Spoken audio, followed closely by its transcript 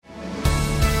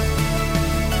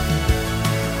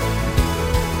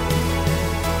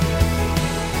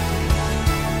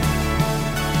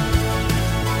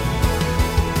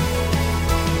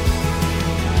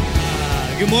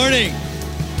morning.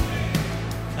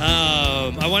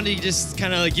 I wanted to just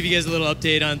kind of give you guys a little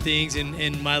update on things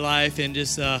in my life and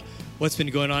just what's been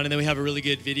going on. And then we have a really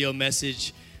good video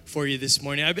message for you this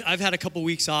morning. I've had a couple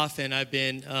weeks off, and I've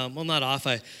been, well, not off.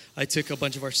 I took a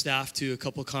bunch of our staff to a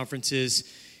couple conferences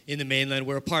in the mainland.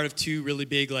 We're a part of two really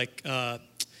big,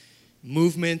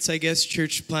 movements, I guess,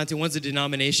 church planting. One's a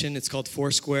denomination. It's called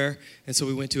Foursquare. And so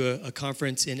we went to a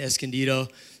conference in Escondido.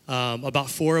 About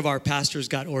 4 of our pastors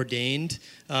got ordained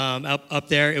up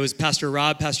there. It was Pastor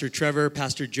Rob, Pastor Trevor,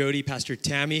 Pastor Jody, Pastor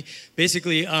Tammy.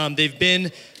 Basically, they've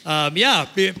been,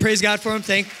 praise God for them.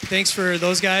 Thanks for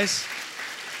those guys.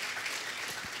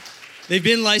 They've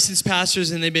been licensed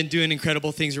pastors, and they've been doing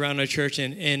incredible things around our church.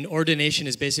 And ordination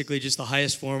is basically just the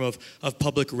highest form of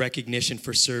public recognition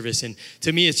for service. And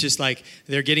to me, it's just like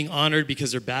they're getting honored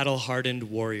because they're battle-hardened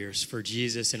warriors for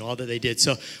Jesus and all that they did.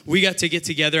 So we got to get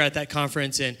together at that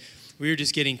conference, and we were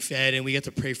just getting fed, and we got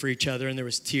to pray for each other, and there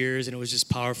was tears, and it was just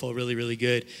powerful, really, really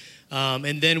good.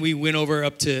 And then we went over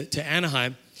up to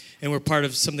Anaheim, and we're part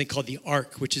of something called the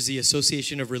ARC, which is the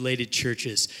Association of Related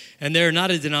Churches. And they're not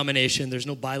a denomination. There's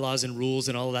no bylaws and rules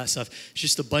and all of that stuff. It's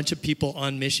just a bunch of people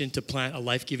on mission to plant a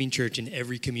life-giving church in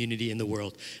every community in the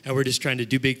world. And we're just trying to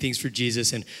do big things for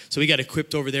Jesus. And so we got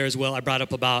equipped over there as well. I brought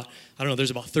up there's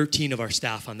about 13 of our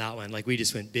staff on that one. We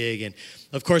just went big. And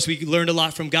of course, we learned a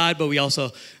lot from God, but we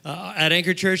also, at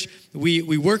Anchor Church,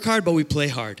 we work hard, but we play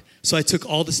hard. So I took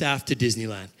all the staff to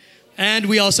Disneyland. And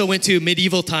we also went to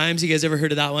Medieval Times. You guys ever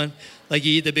heard of that one? You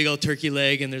eat the big old turkey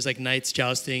leg, and there's knights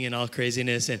jousting and all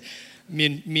craziness. And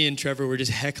me and Trevor were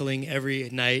just heckling every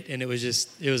night, and it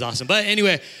was awesome. But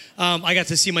anyway, I got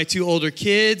to see my 2 older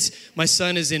kids. My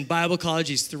son is in Bible college.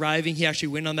 He's thriving. He actually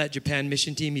went on that Japan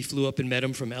mission team. He flew up and met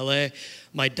him from LA.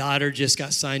 My daughter just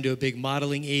got signed to a big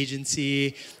modeling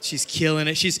agency. She's killing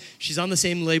it. She's on the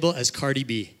same label as Cardi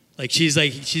B.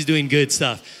 She's doing good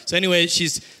stuff. So anyway,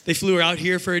 they flew her out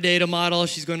here for a day to model.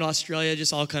 She's going to Australia,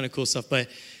 just all kind of cool stuff. But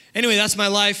anyway, that's my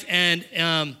life. And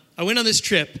I went on this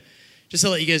trip, just to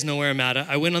let you guys know where I'm at.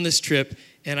 I went on this trip,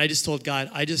 and I just told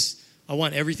God, I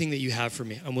want everything that you have for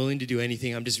me. I'm willing to do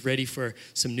anything. I'm just ready for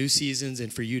some new seasons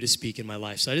and for you to speak in my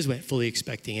life. So I just went fully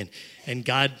expecting. And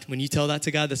God, when you tell that to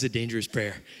God, that's a dangerous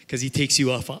prayer, because he takes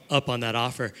you up on that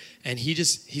offer. And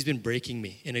he's been breaking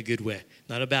me in a good way,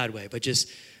 not a bad way, but just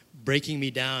breaking me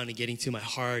down and getting to my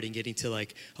heart and getting to a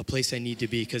place I need to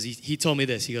be. Because he told me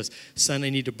this. He goes, son, I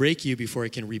need to break you before I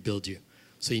can rebuild you.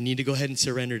 So you need to go ahead and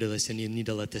surrender to this, and you need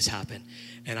to let this happen.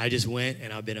 And I just went,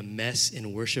 and I've been a mess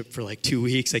in worship for 2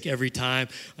 weeks. Every time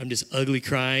I'm just ugly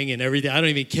crying and everything. I don't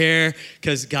even care,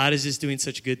 because God is just doing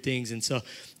such good things. And so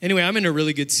anyway, I'm in a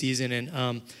really good season.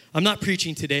 And I'm not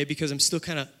preaching today because I'm still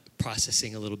kind of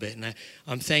processing a little bit. And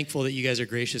I'm thankful that you guys are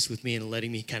gracious with me and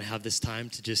letting me kind of have this time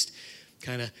to just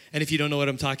and if you don't know what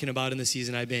I'm talking about in the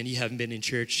season I've been, you haven't been in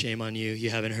church, shame on you. You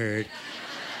haven't heard.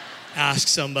 Ask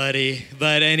somebody.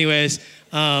 But anyways,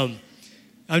 I'm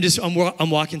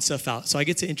walking stuff out. So I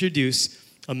get to introduce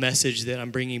a message that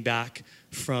I'm bringing back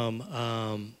from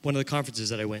one of the conferences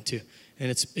that I went to.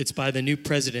 And it's by the new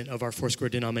president of our Foursquare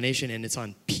denomination, and it's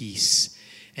on peace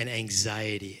and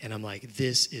anxiety. And I'm like,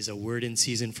 this is a word in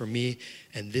season for me,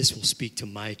 and this will speak to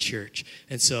my church.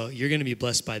 And so you're going to be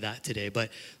blessed by that today.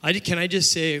 But can I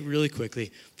just say really quickly,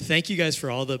 thank you guys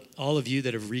for all of you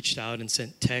that have reached out and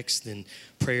sent texts and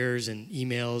prayers and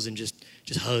emails and just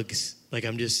hugs.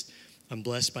 I'm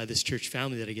blessed by this church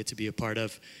family that I get to be a part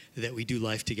of, that we do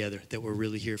life together, that we're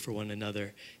really here for one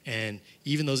another. And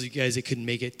even those of you guys that couldn't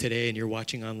make it today and you're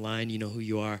watching online, you know who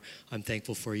you are. I'm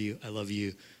thankful for you. I love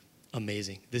you.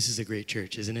 Amazing. This is a great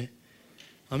church, isn't it?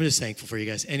 I'm just thankful for you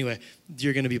guys. Anyway,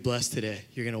 you're going to be blessed today.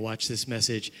 You're going to watch this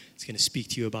message. It's going to speak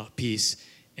to you about peace,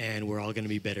 and we're all going to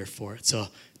be better for it. So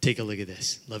take a look at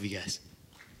this. Love you guys.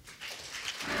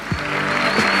 Thank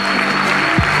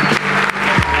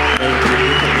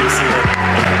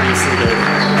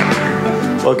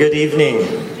you. Well, good evening.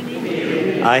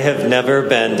 I have never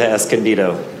been to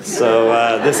Escondido,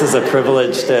 so this is a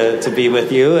privilege to be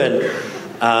with you and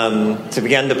to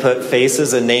begin to put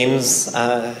faces and names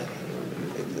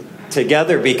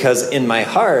together, because in my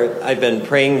heart, I've been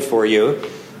praying for you.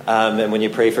 And when you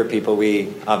pray for people,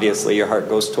 obviously your heart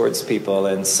goes towards people.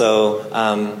 And so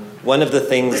one of the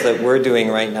things that we're doing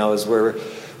right now is we're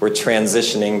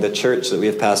transitioning the church that we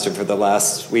have pastored for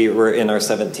we're in our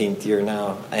 17th year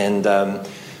now. And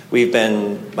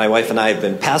my wife and I have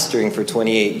been pastoring for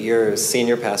 28 years,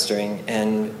 senior pastoring,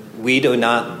 and we do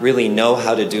not really know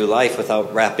how to do life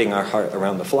without wrapping our heart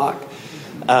around the flock.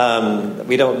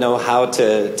 We don't know how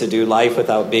to do life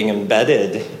without being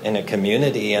embedded in a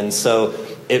community. And so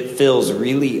it feels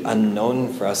really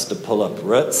unknown for us to pull up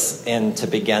roots and to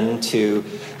begin to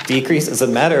decrease. As a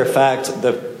matter of fact,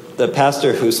 the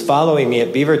pastor who's following me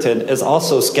at Beaverton is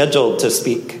also scheduled to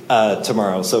speak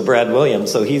tomorrow. So Brad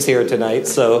Williams, so he's here tonight.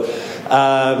 So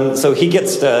he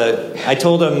gets to, I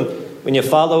told him, when you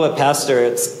follow a pastor,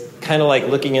 it's kind of like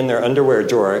looking in their underwear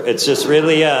drawer. It's just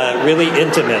really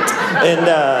intimate. And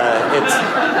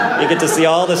you get to see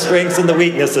all the strengths and the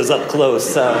weaknesses up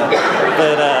close.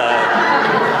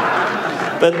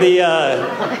 But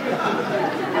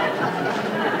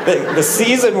the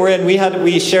season we're in, we had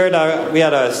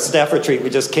a staff retreat we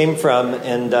just came from,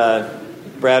 and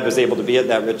Brad was able to be at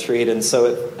that retreat, and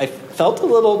so I felt a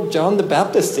little John the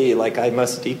Baptist-y, like I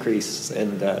must decrease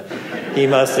and he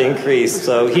must increase.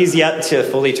 So he's yet to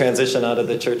fully transition out of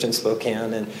the church in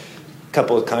Spokane, and a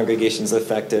couple of congregations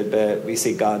affected, but we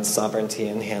see God's sovereignty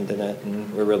and hand in it,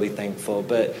 and we're really thankful.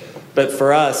 But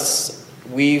for us,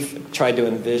 we've tried to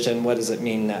envision what does it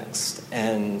mean next,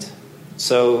 and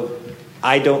so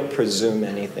I don't presume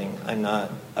anything. I'm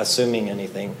not assuming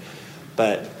anything,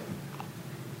 but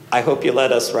I hope you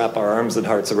let us wrap our arms and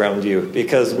hearts around you,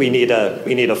 because we need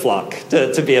a flock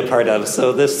to be a part of.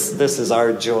 So this is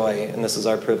our joy, and this is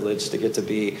our privilege to get to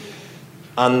be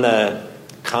on the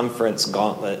conference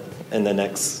gauntlet in the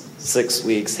next 6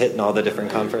 weeks, hitting all the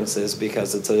different conferences,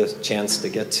 because it's a chance to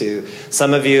get to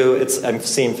some of you. I'm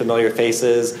seeing familiar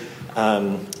faces,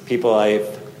 people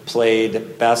I've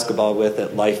played basketball with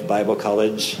at Life Bible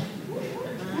College,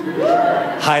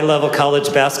 high-level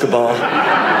college basketball.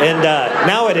 And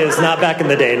now it is, not back in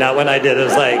the day, not when I did. It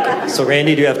was like, so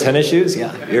Randy, do you have tennis shoes?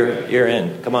 Yeah, you're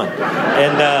in. Come on.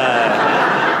 And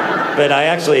but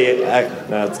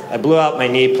I blew out my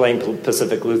knee playing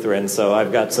Pacific Lutheran, so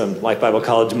I've got some Life Bible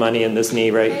College money in this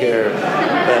knee right here.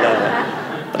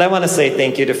 But I want to say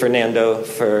thank you to Fernando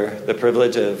for the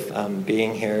privilege of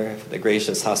being here, the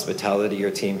gracious hospitality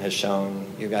your team has shown.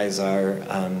 You guys are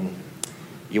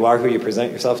who you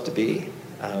present yourself to be.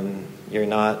 You're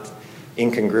not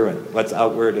incongruent. What's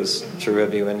outward is true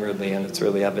of you inwardly, and it's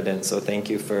really evident. So thank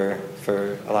you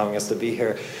for allowing us to be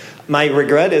here. My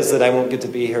regret is that I won't get to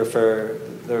be here for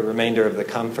the remainder of the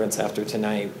conference after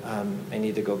tonight. I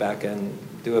need to go back and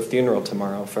do a funeral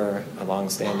tomorrow for a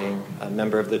long-standing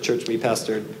member of the church we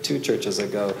pastored 2 churches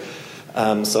ago.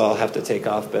 So I'll have to take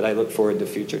off, but I look forward to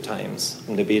future times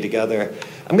and to be together.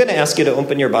 I'm going to ask you to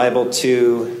open your Bible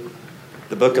to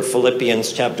the book of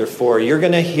Philippians chapter 4. You're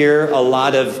going to hear a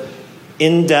lot of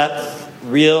in-depth,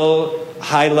 real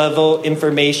high-level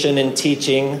information and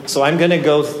teaching. So I'm going to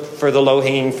go for the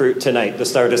low-hanging fruit tonight to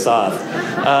start us off.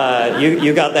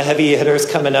 You got the heavy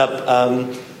hitters coming up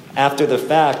after the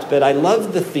fact, but I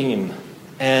love the theme.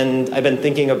 And I've been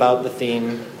thinking about the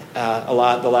theme a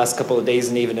lot the last couple of days,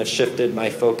 and even have shifted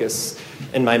my focus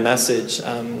in my message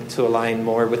to align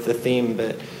more with the theme.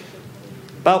 But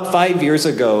about 5 years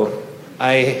ago,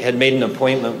 I had made an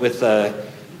appointment with a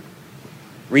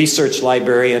research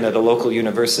librarian at a local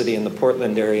university in the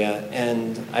Portland area,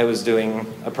 and I was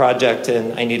doing a project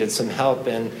and I needed some help.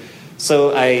 And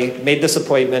so I made this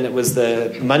appointment. It was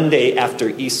the Monday after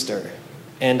Easter.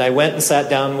 And I went and sat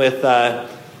down with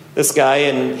this guy,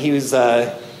 and he was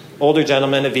an older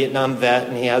gentleman, a Vietnam vet,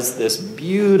 and he has this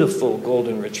beautiful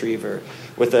golden retriever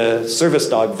with a service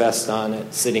dog vest on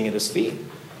it sitting at his feet.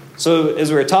 So as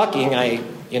we were talking, I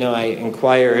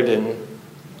inquired and,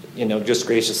 just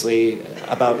graciously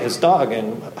about his dog,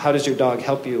 and how does your dog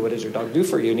help you? What does your dog do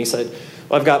for you? And he said,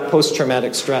 well, I've got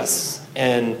post-traumatic stress,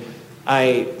 and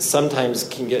I sometimes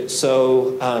can get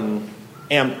so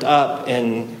amped up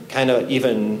and kind of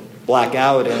even black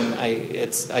out, and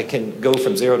I can go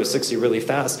from 0 to 60 really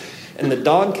fast. And the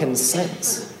dog can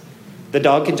sense. The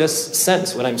dog can just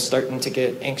sense when I'm starting to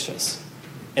get anxious.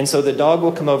 And so the dog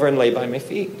will come over and lay by my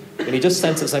feet. And he just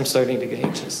senses I'm starting to get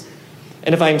anxious.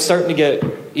 And if I'm starting to get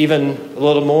even a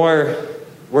little more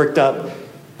worked up,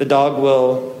 the dog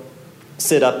will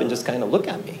sit up and just kind of look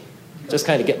at me, just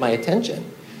kind of get my attention.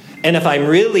 And if I'm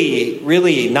really,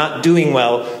 really not doing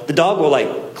well, the dog will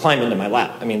climb into my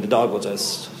lap. I mean, the dog will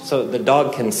so the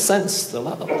dog can sense the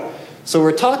level. So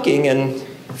we're talking, and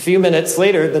a few minutes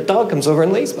later, the dog comes over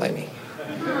and lays by me.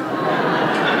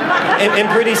 And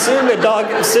pretty soon the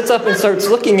dog sits up and starts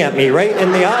looking at me right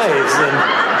in the eyes.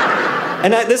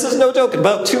 And this is no joke.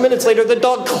 About 2 minutes later, the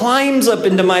dog climbs up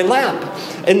into my lap.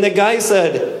 And the guy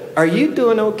said, "Are you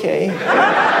doing okay?"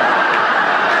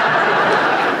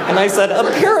 And I said,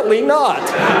 "Apparently not."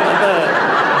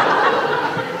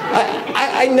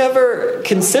 I never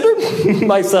considered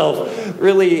myself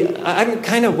really. I'm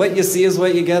kind of what you see is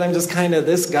what you get. I'm just kind of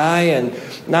this guy, and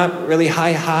not really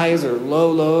high highs or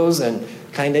low lows, and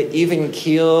kind of even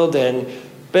keeled. And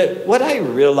But what I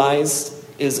realized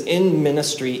is in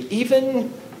ministry,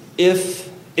 even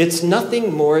if it's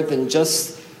nothing more than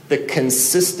just the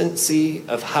consistency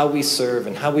of how we serve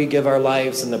and how we give our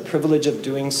lives and the privilege of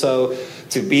doing so,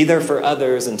 to be there for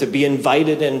others and to be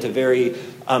invited into very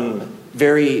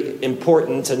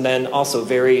important and then also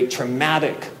very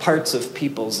traumatic parts of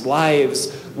people's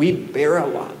lives, we bear a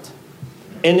lot.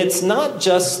 And it's not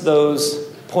just those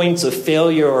points of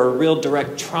failure or real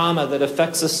direct trauma that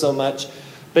affects us so much,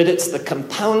 but it's the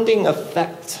compounding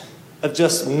effect of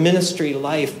just ministry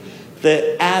life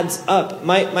that adds up.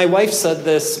 My wife said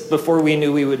this before we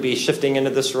knew we would be shifting into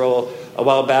this role a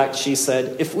while back. She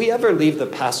said, if we ever leave the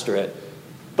pastorate,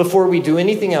 before we do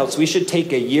anything else, we should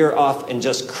take a year off and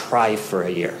just cry for a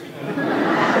year.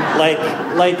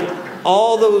 like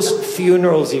all those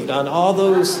funerals you've done, all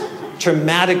those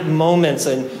traumatic moments,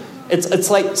 and it's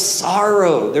like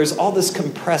sorrow. There's all this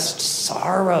compressed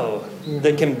sorrow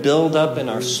that can build up in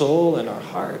our soul and our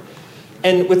heart.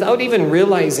 And without even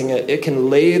realizing it, it can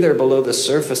lay there below the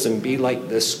surface and be like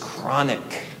this chronic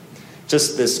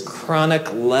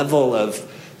level of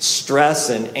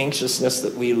stress and anxiousness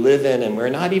that we live in and we're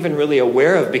not even really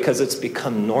aware of because it's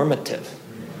become normative.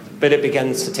 But it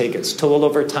begins to take its toll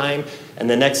over time, and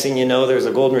the next thing you know, there's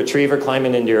a golden retriever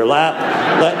climbing into your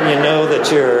lap, letting you know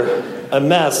that you're a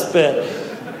mess.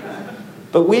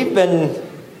 But we've been,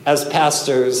 as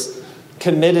pastors,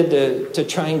 committed to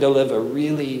trying to live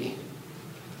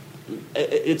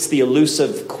it's the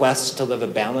elusive quest to live a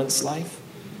balanced life,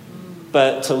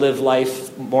 but to live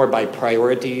life more by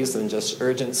priorities than just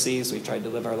urgencies. We've tried to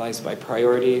live our lives by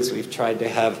priorities. We've tried to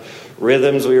have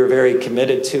rhythms we were very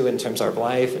committed to in terms of our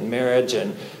life and marriage.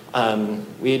 And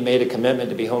we had made a commitment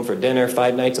to be home for dinner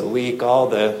 5 nights a week, all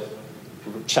the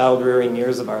child-rearing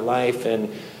years of our life, and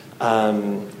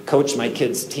coach my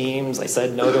kids' teams. I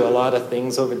said no to a lot of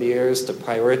things over the years to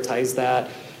prioritize that.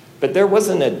 But there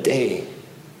wasn't a day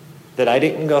that I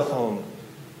didn't go home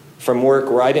from work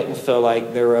where I didn't feel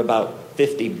like there were about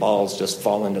 50 balls just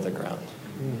falling to the ground.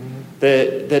 Mm-hmm.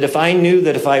 That if I knew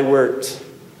that if I worked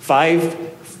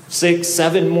 5, 6,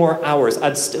 7 more hours,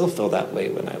 I'd still feel that way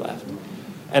when I left.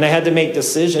 And I had to make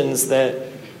decisions that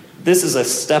this is a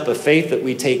step of faith that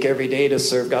we take every day to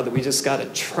serve God, that we just got to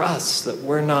trust that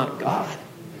we're not God.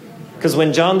 Because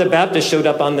when John the Baptist showed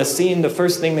up on the scene, the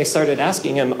first thing they started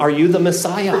asking him, are you the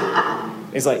Messiah?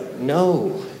 He's like,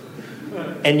 no.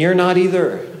 And you're not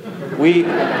either. We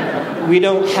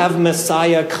don't have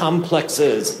Messiah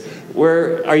complexes.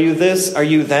 Are you this? Are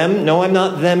you them? No, I'm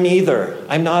not them either.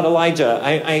 I'm not Elijah.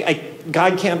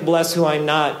 God can't bless who I'm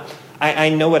not. I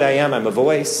know what I am. I'm a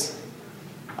voice.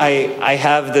 I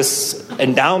have this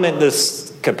endowment,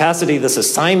 this capacity, this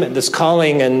assignment, this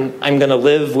calling, and I'm going to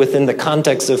live within the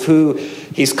context of who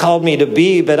he's called me to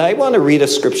be. But I want to read a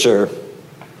scripture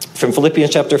from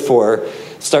Philippians chapter 4,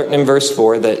 starting in verse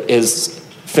 4, that is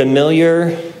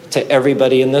familiar to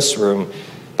everybody in this room,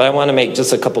 but I want to make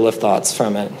just a couple of thoughts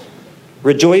from it.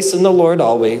 Rejoice in the Lord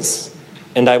always,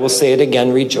 and I will say it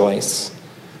again, rejoice.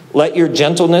 Let your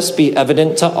gentleness be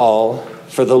evident to all,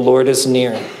 for the Lord is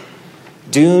near.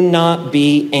 Do not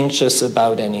be anxious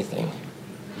about anything,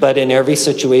 but in every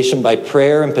situation by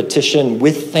prayer and petition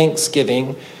with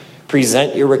thanksgiving,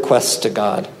 present your requests to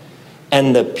God,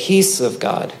 and the peace of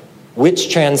God,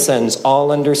 which transcends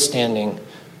all understanding,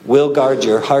 will guard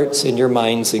your hearts and your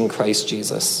minds in Christ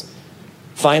Jesus.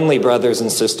 Finally, brothers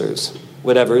and sisters,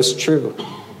 whatever is true,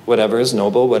 whatever is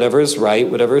noble, whatever is right,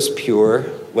 whatever is pure,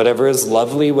 whatever is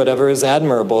lovely, whatever is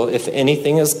admirable, if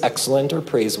anything is excellent or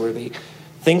praiseworthy,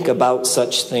 think about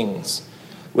such things.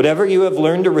 Whatever you have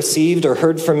learned or received or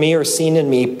heard from me or seen in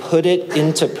me, put it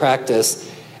into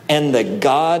practice, and the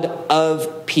God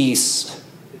of peace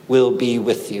will be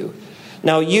with you.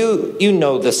 Now, you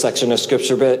know this section of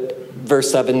Scripture, but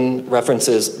verse 7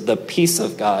 references the peace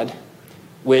of God,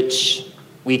 which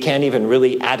we can't even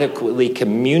really adequately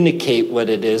communicate what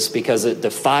it is because it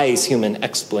defies human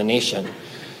explanation.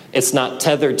 It's not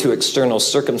tethered to external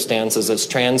circumstances. It's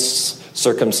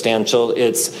trans-circumstantial.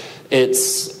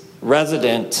 It's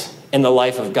resident in the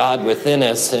life of God within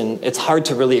us, and it's hard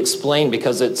to really explain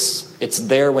because it's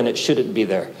there when it shouldn't be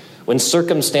there. When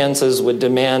circumstances would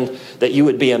demand that you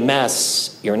would be a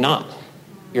mess, you're not.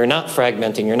 You're not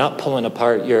fragmenting. You're not pulling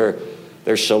apart.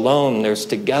 There's shalom. There's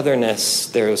togetherness.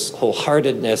 There's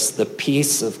wholeheartedness, the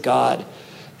peace of God.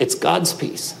 It's God's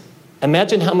peace.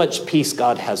 Imagine how much peace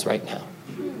God has right now.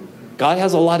 God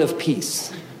has a lot of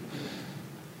peace.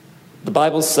 The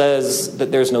Bible says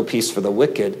that there's no peace for the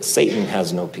wicked. Satan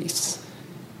has no peace.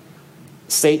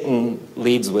 Satan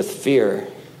leads with fear.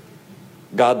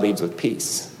 God leads with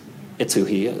peace. It's who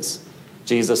he is.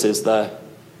 Jesus is the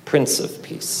Prince of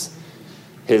Peace.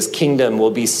 his kingdom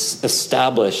will be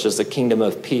established as a kingdom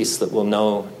of peace that will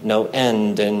know no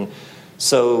end. And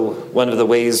so one of the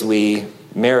ways we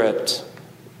merit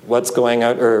what's going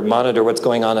on, or monitor what's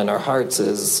going on in our hearts,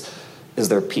 is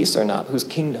there peace or not? Whose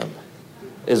kingdom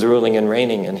is ruling and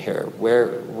reigning in here?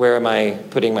 Where am I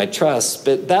putting my trust?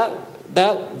 But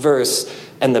that verse,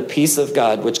 and the peace of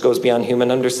God, which goes beyond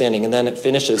human understanding, and then it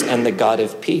finishes, and the God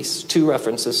of peace. 2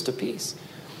 references to peace.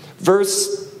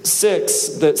 Verse 6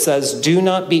 that says, do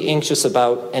not be anxious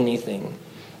about anything.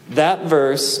 That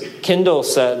verse, Kindle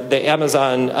said, the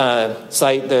Amazon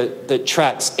site that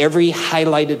tracks every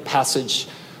highlighted passage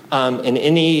in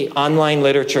any online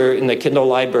literature in the Kindle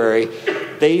library,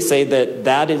 they say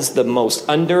that is the most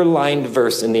underlined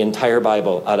verse in the entire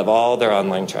Bible out of all their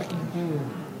online tracking.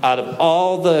 Out of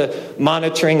all the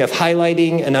monitoring of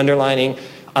highlighting and underlining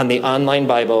on the online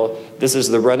Bible, this is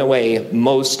the runaway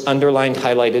most underlined,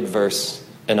 highlighted verse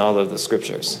in all of the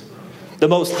scriptures. The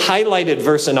most highlighted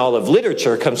verse in all of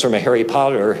literature comes from a Harry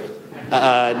Potter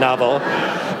novel.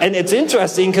 And it's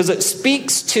interesting because it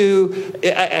speaks to,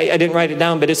 I didn't write it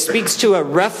down, but it speaks to a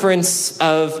reference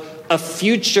of a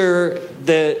future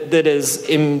that is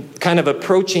kind of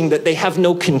approaching that they have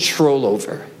no control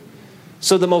over.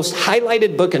 So the most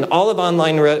highlighted book in all of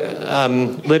online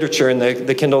literature in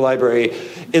the Kindle library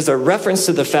is a reference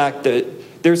to the fact that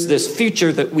there's this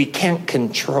future that we can't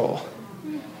control.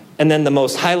 And then the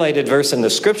most highlighted verse in the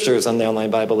scriptures on the online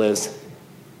Bible is,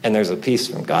 and there's a peace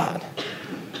from God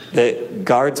that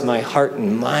guards my heart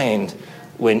and mind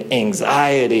when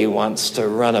anxiety wants to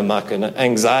run amok and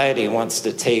anxiety wants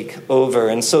to take over.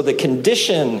 And so the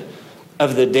condition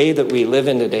of the day that we live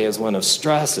in today is one of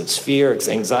stress, it's fear, it's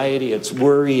anxiety, it's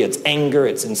worry, it's anger,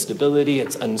 it's instability,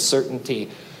 it's uncertainty.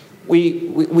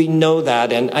 We know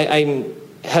that, and I'm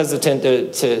hesitant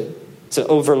to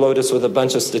overload us with a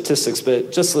bunch of statistics,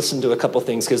 but just listen to a couple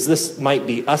things, because this might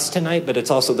be us tonight, but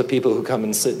it's also the people who come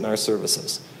and sit in our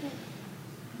services.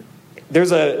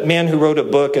 There's a man who wrote a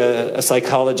book, a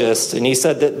psychologist, and he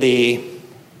said that the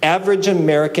average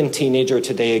American teenager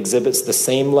today exhibits the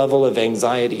same level of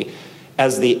anxiety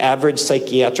as the average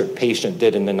psychiatric patient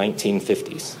did in the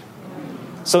 1950s.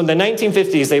 So in the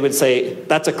 1950s, they would say,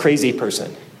 that's a crazy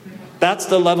person. That's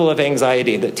the level of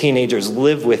anxiety that teenagers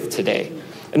live with today.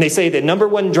 And they say the number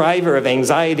one driver of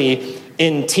anxiety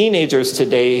in teenagers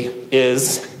today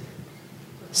is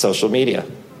social media,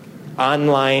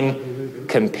 online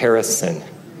comparison.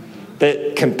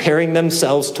 That comparing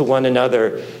themselves to one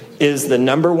another is the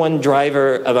number one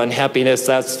driver of unhappiness.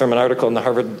 That's from an article in the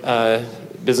Harvard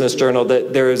Business Journal,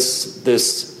 that there's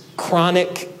this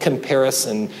chronic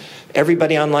comparison.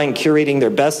 Everybody online curating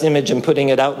their best image and putting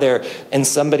it out there, and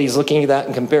somebody's looking at that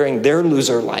and comparing their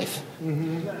loser life.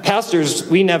 Mm-hmm. Pastors,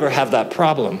 we never have that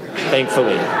problem,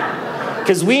 thankfully.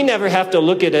 Because we never have to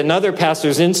look at another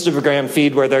pastor's Instagram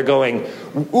feed where they're going,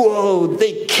 whoa,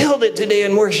 they killed it today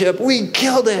in worship. We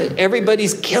killed it.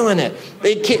 Everybody's killing it.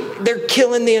 They're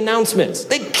killing the announcements.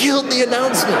 They killed the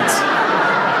announcements.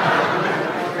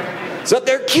 So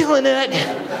they're killing it.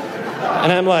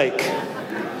 And I'm like,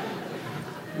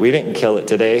 we didn't kill it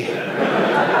today.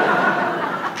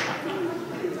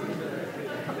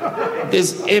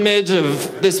 This image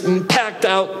of this packed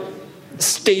out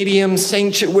stadium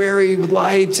sanctuary with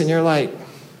lights, and you're like,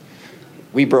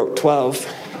 we broke 12.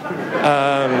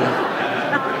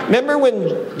 Remember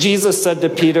when Jesus said to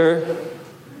Peter,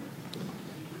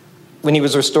 when he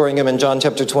was restoring him in John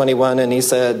chapter 21, and he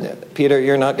said, Peter,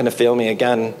 you're not going to fail me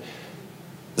again.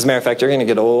 As a matter of fact, you're going to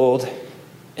get old,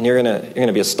 and you're going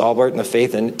to be a stalwart in the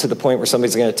faith, and to the point where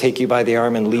somebody's going to take you by the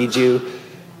arm and lead you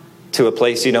to a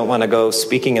place you don't want to go,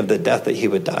 speaking of the death that he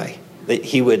would die, that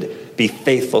he would be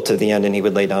faithful to the end and he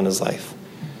would lay down his life.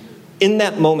 In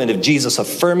that moment of Jesus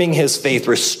affirming his faith,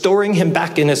 restoring him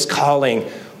back in his calling,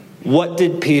 what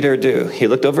did Peter do? He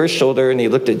looked over his shoulder and he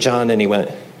looked at John and he went,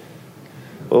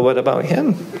 well, what about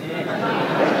him?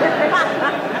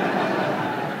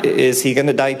 Is he going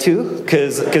to die too?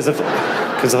 Because if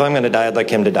I'm going to die, I'd like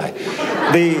him to die.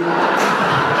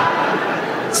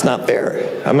 It's not fair.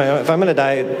 If I'm going to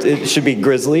die, it should be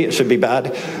grisly. It should be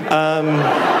bad.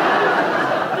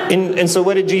 And so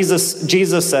what did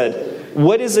Jesus said,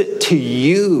 what is it to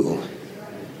you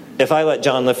if I let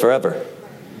John live forever?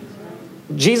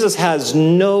 Jesus has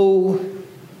no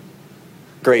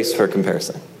grace for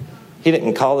comparison. He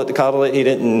didn't call it to coddle it. He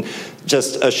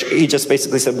just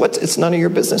basically said, it's none of your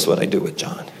business what I do with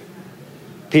John.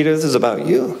 Peter, this is about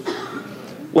you.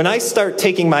 When I start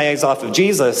taking my eyes off of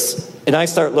Jesus and I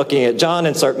start looking at John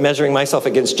and start measuring myself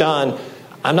against John,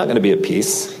 I'm not going to be at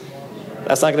peace.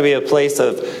 That's not going to be a place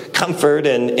of comfort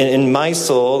in my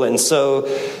soul. And so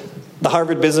the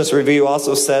Harvard Business Review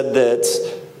also said that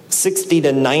 60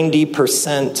 to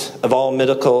 90% of all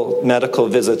medical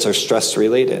visits are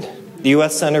stress-related. The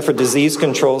U.S. Center for Disease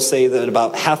Control say that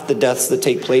about half the deaths that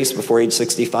take place before age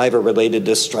 65 are related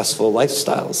to stressful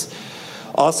lifestyles.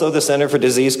 Also, the Center for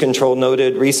Disease Control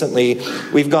noted recently,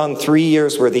 we've gone 3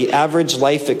 years where the average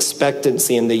life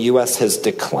expectancy in the U.S. has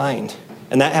declined.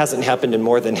 And that hasn't happened in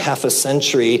more than half a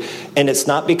century. And it's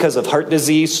not because of heart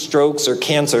disease, strokes, or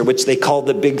cancer, which they call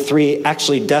the big three.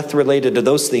 Actually, death related to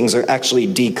those things are actually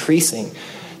decreasing.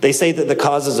 They say that the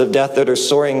causes of death that are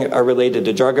soaring are related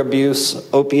to drug abuse,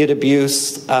 opiate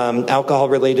abuse,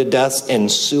 alcohol-related deaths, and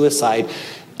suicide.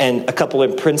 And a couple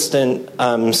of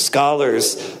Princeton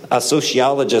scholars,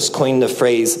 sociologists, coined the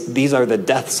phrase, these are the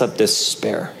deaths of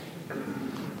despair.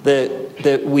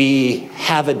 That we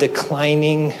have a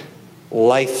declining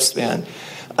lifespan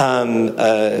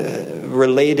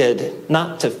related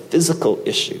not to physical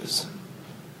issues,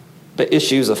 but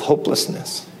issues of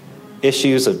hopelessness,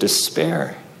 issues of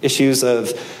despair, issues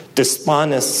of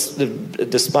despondency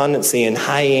and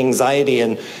high anxiety.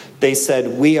 And they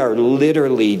said, we are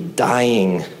literally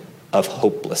dying of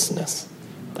hopelessness.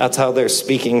 That's how they're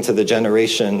speaking to the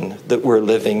generation that we're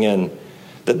living in,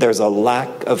 that there's a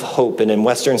lack of hope. And in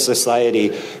Western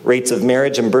society, rates of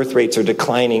marriage and birth rates are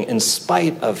declining in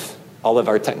spite of all of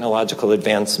our technological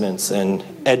advancements and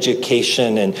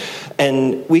education.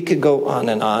 And we could go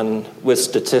on with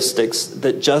statistics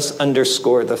that just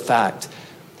underscore the fact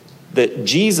that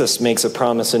Jesus makes a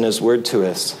promise in his word to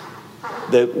us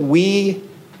that we,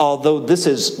 although this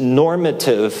is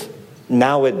normative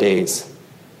nowadays,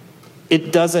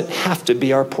 it doesn't have to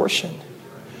be our portion.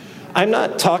 I'm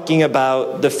not talking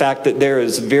about the fact that there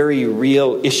is very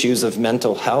real issues of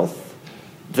mental health,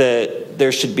 that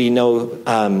there should be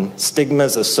no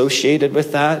stigmas associated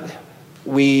with that.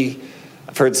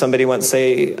 I've heard somebody once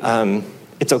say,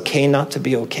 it's okay not to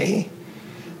be okay.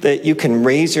 That you can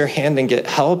raise your hand and get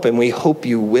help, and we hope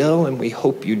you will, and we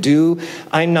hope you do.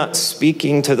 I'm not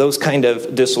speaking to those kind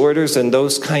of disorders and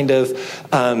those kind of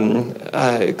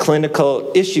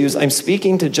clinical issues. I'm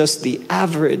speaking to just the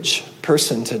average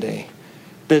person today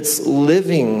that's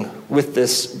living with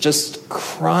this just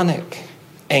chronic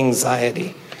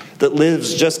anxiety that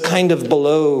lives just kind of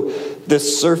below the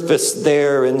surface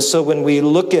there. And so when we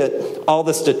look at all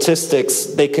the statistics,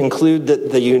 they conclude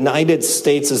that the United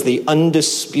States is the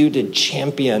undisputed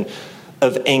champion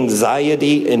of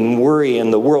anxiety and worry.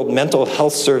 And the World Mental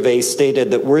Health Survey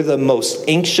stated that we're the most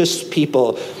anxious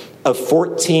people of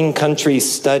 14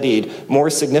 countries studied, more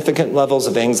significant levels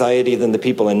of anxiety than the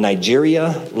people in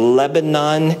Nigeria,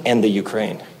 Lebanon, and the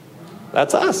Ukraine.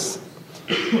 That's us.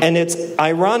 And it's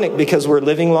ironic because we're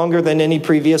living longer than any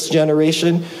previous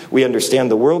generation. We understand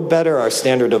the world better. Our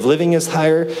standard of living is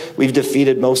higher. We've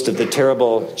defeated most of the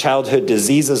terrible childhood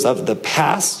diseases of the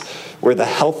past. We're the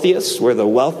healthiest. We're the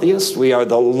wealthiest. We are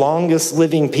the longest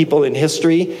living people in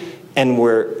history, and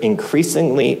we're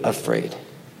increasingly afraid.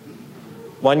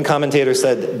 One commentator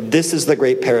said, this is the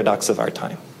great paradox of our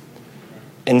time.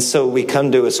 And so we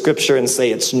come to a scripture and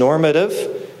say it's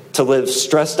normative to live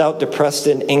stressed out, depressed,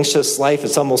 and anxious life.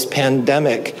 It's almost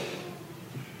pandemic.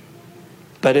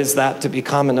 But is that to be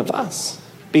common of us?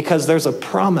 Because there's a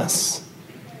promise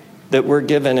that we're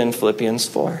given in Philippians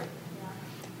 4.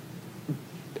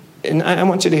 And I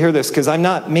want you to hear this because I'm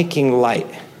not making light.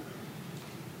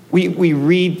 We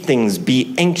read things,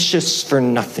 be anxious for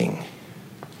nothing.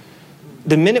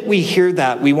 The minute we hear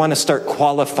that, we want to start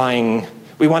qualifying.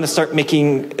 We want to start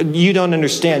making, you don't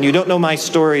understand, you don't know my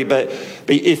story, but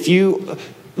if you,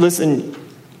 listen,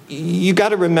 you got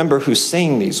to remember who's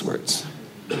saying these words.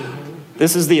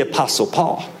 This is the Apostle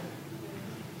Paul.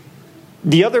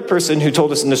 The other person who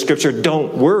told us in the scripture,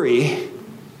 don't worry,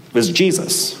 was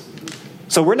Jesus.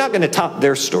 So we're not going to top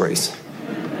their stories.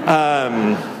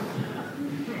 The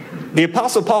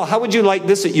Apostle Paul, how would you like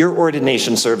this at your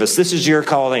ordination service? This is your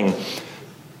calling.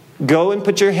 Go and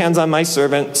put your hands on my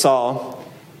servant Saul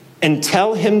and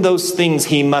tell him those things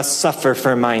he must suffer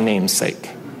for my name's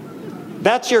sake.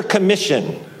 That's your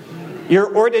commission,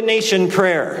 your ordination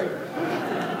prayer.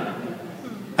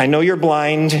 I know you're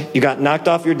blind, you got knocked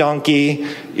off your donkey,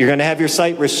 you're going to have your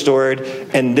sight restored,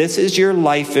 and this is your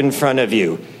life in front of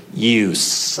you. You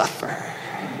suffer.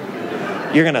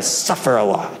 You're going to suffer a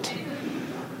lot.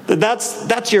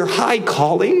 That's your high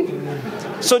calling.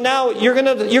 So now you're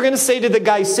gonna say to the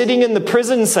guy sitting in the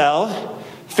prison cell,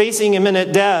 facing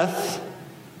imminent death,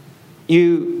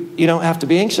 you don't have to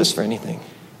be anxious for anything.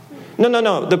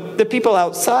 No. The people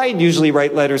outside usually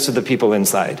write letters to the people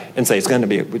inside and say,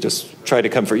 we just try to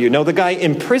comfort you. No, the guy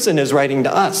in prison is writing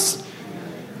to us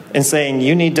and saying,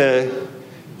 you need to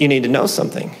know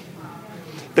something.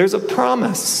 There's a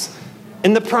promise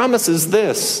And the promise is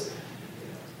this,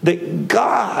 that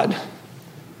God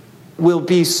will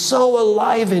be so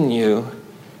alive in you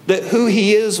that who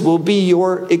he is will be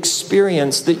your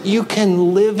experience, that you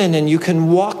can live in and you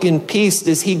can walk in peace.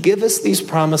 Does he give us these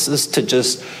promises to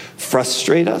just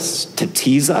frustrate us, to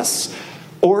tease us,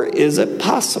 or is it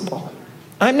possible?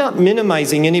 I'm not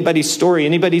minimizing anybody's story,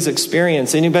 anybody's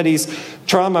experience, anybody's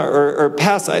trauma or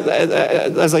past.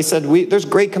 As I said, there's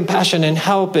great compassion and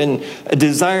help and a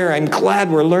desire. I'm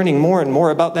glad we're learning more and more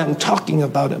about that and talking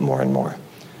about it more and more.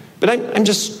 But I'm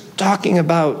just talking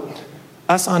about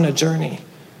us on a journey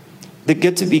that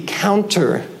get to be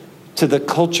counter to the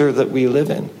culture that we live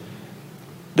in.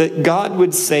 That God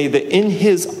would say that in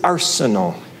his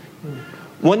arsenal,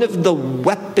 one of the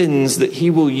weapons that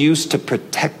he will use to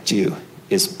protect you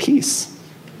is peace.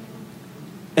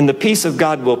 And the peace of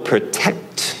God will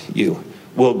protect you,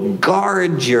 will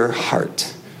guard your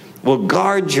heart, will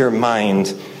guard your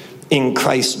mind in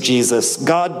Christ Jesus.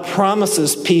 God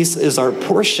promises peace is our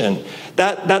portion.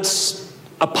 That's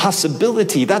a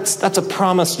possibility. That's a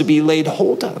promise to be laid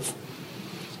hold of.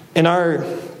 In our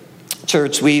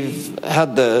church, we've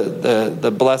had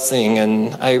the blessing,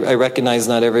 and I recognize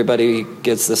not everybody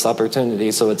gets this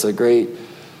opportunity, so it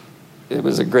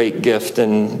was a great gift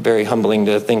and very humbling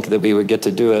to think that we would get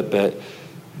to do it.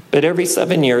 But every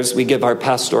 7 years, we give our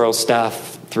pastoral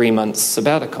staff 3 months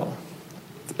sabbatical,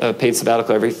 paid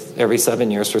sabbatical every 7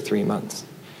 years for 3 months.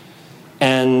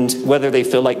 And whether they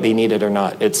feel like they need it or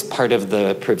not, it's part of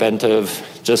the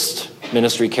preventive just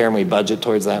ministry care, and we budget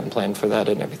towards that and plan for that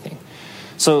and everything.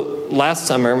 So last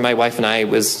summer, my wife and I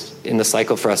was in the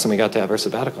cycle for us, and we got to have our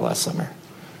sabbatical last summer.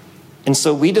 And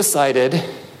so we decided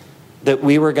that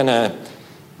we were going to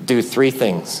do 3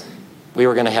 things. We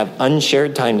were going to have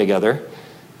unshared time together.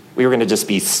 We were going to just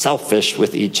be selfish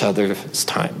with each other's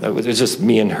time. It was just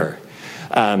me and her.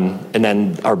 And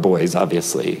then our boys,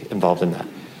 obviously, involved in that.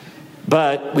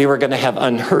 But we were going to have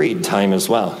unhurried time as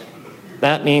well.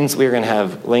 That means we were going to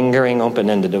have lingering,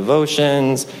 open-ended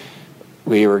devotions.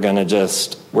 We were going to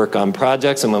just work on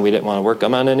projects, and when we didn't want to work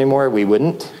on anymore, we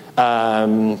wouldn't.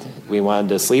 We wanted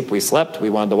to sleep, we slept.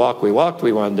 We wanted to walk, we walked.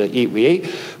 We wanted to eat, we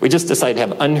ate. We just decided to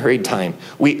have unhurried time.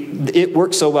 It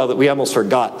worked so well that we almost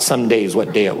forgot some days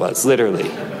what day it was,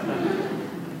 literally.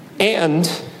 And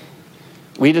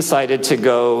we decided to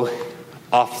go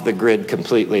off the grid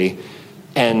completely,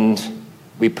 and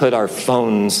we put our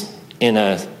phones in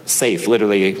a safe,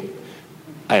 literally.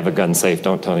 I have a gun safe,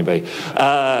 don't tell anybody.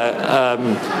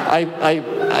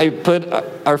 I put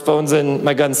our phones in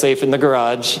my gun safe in the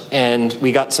garage, and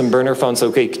we got some burner phones so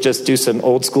we could just do some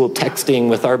old school texting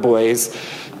with our boys.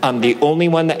 The only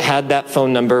one that had that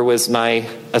phone number was my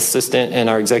assistant and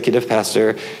our executive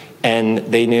pastor, and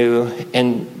they knew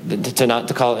to not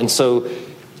to call. And so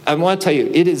I want to tell you,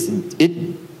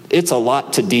 it's a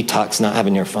lot to detox not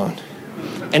having your phone.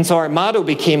 And so our motto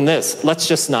became this: let's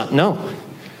just not know.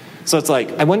 So it's like,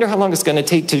 I wonder how long it's going to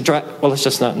take to drive. Well, let's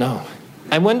just not know.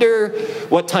 I wonder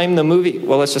what time the movie.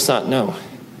 Well, let's just not know.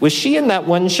 Was she in that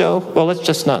one show? Well, let's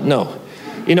just not know.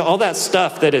 You know, all that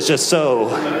stuff that is just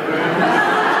so,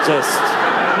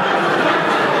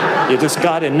 you just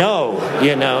got to know,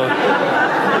 you know.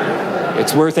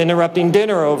 It's worth interrupting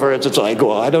dinner over. It's just like,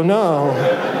 well, I don't know.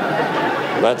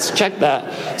 Let's check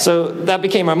that. So that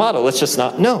became our motto. Let's just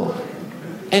not know.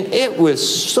 And it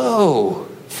was so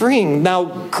freeing. Now,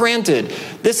 granted,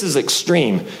 this is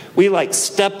extreme. We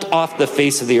stepped off the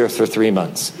face of the earth for 3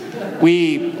 months.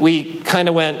 We kind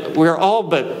of went, we're all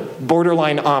but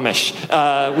borderline Amish.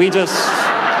 We just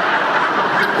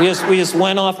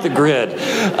went off the grid.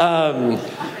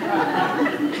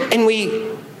 And we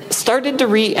started to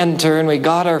re-enter, and we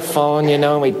got our phone,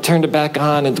 and we turned it back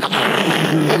on, and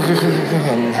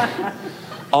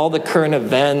all the current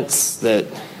events that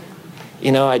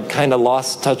I'd kind of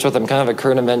lost touch with. I'm kind of a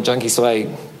current event junkie, so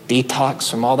I detoxed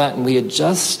from all that. And we had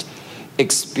just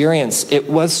experienced, it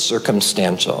was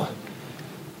circumstantial,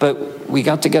 but we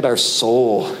got to get our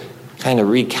soul kind of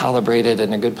recalibrated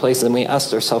in a good place. And we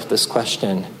asked ourselves this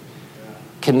question: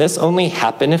 can this only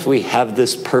happen if we have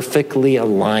this perfectly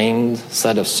aligned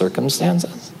set of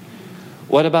circumstances?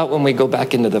 What about when we go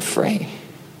back into the fray?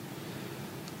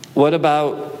 What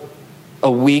about a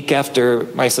week after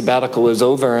my sabbatical was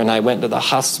over and I went to the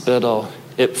hospital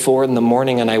at 4 a.m.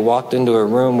 and I walked into a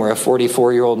room where a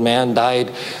 44-year-old man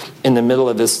died in the middle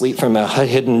of his sleep from a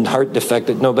hidden heart defect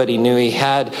that nobody knew he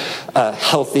had. A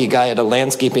healthy guy at a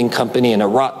landscaping company and a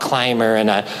rock climber and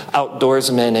an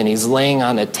outdoorsman, and he's laying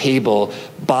on a table,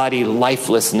 body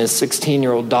lifeless, and his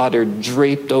 16-year-old daughter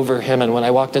draped over him. And when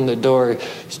I walked in the door,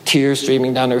 tears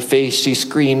streaming down her face, she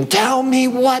screamed, "Tell me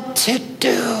what to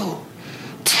do.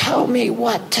 Tell me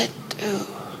what to do." too.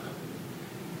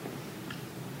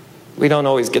 We don't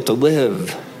always get to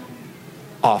live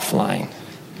offline.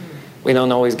 We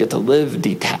don't always get to live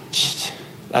detached.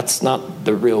 That's not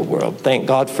the real world. Thank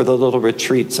God for the little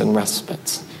retreats and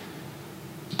respites.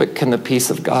 But can the peace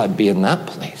of God be in that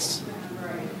place?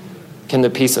 Can the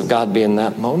peace of God be in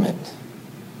that moment?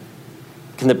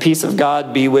 Can the peace of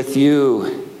God be with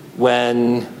you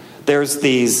when there's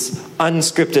these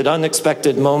unscripted,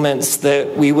 unexpected moments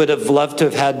that we would have loved to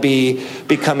have had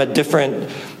become a different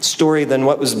story than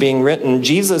what was being written?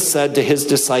 Jesus said to his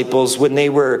disciples when they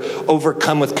were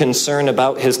overcome with concern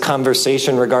about his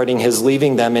conversation regarding his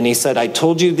leaving them, and he said, I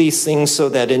told you these things so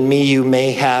that in me you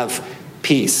may have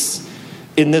peace.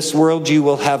 In this world you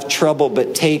will have trouble,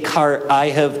 but take heart, I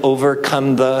have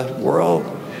overcome the world.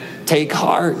 Take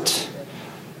heart.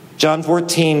 John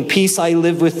 14, peace I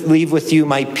leave with you,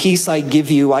 my peace I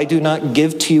give you. I do not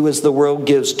give to you as the world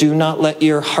gives. Do not let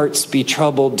your hearts be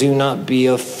troubled. Do not be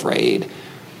afraid.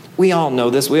 We all know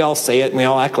this. We all say it, and we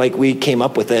all act like we came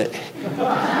up with it.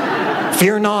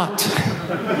 Fear not.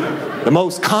 The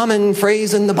most common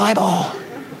phrase in the Bible.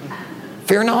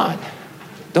 Fear not.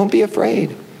 Don't be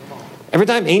afraid. Every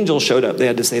time angels showed up, they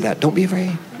had to say that. Don't be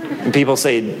afraid. And people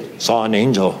say, saw an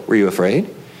angel. Were you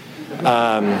afraid?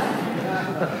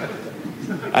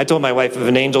 I told my wife if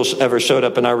an angel ever showed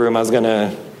up in our room, I was going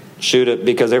to shoot it,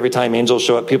 because every time angels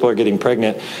show up, people are getting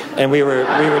pregnant. And we were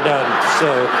done.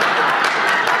 So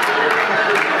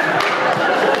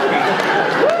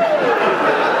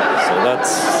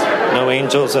that's no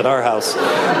angels at our house.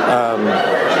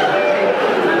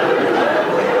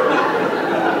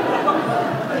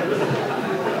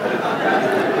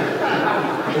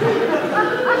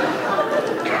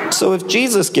 So if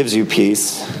Jesus gives you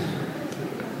peace,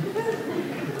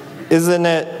 isn't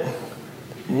it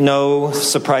no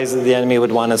surprise that the enemy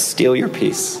would want to steal your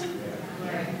peace?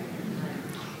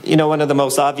 You know, one of the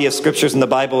most obvious scriptures in the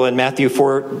Bible in Matthew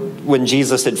 4, when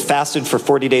Jesus had fasted for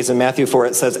 40 days in Matthew 4,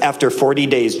 it says, after 40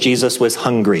 days, Jesus was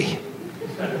hungry.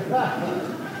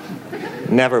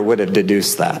 Never would have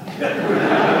deduced that.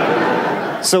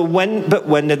 So when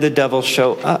did the devil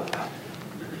show up?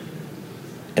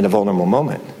 In a vulnerable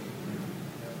moment.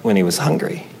 When he was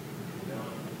hungry.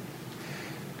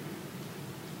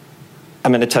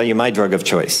 I'm going to tell you my drug of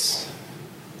choice.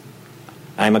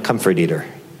 I'm a comfort eater.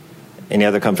 Any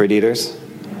other comfort eaters?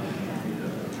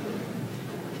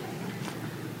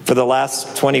 For the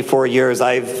last 24 years,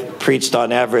 I've preached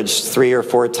on average 3 or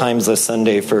 4 times a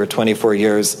Sunday for 24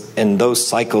 years, and those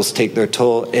cycles take their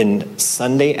toll. In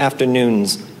Sunday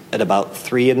afternoons, at about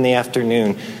 3 in the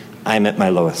afternoon, I'm at my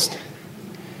lowest.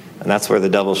 And that's where the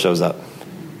devil shows up.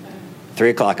 3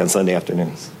 o'clock on Sunday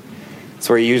afternoons. It's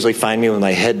where you usually find me with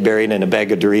my head buried in a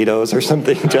bag of Doritos or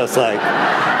something, just like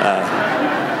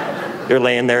you're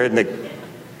laying there and the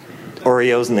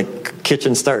Oreos in the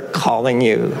kitchen start calling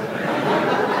you.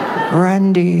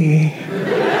 Randy,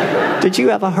 did you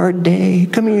have a hard day?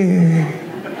 Come here.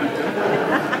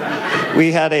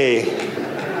 We had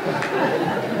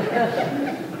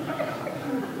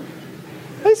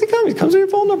How does he come? He comes here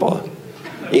vulnerable.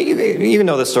 You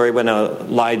know the story when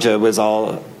Elijah was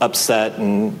all upset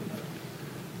and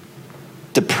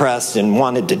depressed and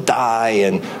wanted to die,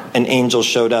 and an angel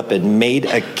showed up and made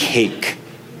a cake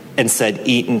and said,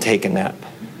 eat and take a nap.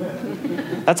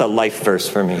 That's a life verse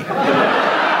for me.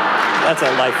 That's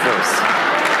a life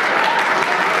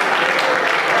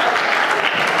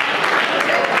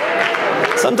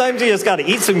verse. Sometimes you just got to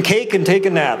eat some cake and take a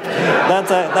nap.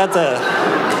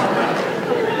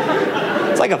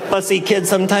 It's like a fussy kid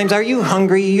sometimes. Are you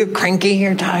hungry? You're cranky?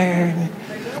 You're tired?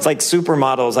 It's like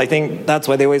supermodels. I think that's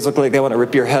why they always look like they want to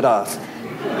rip your head off.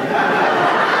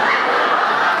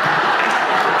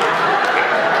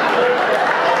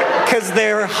 Because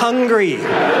they're hungry.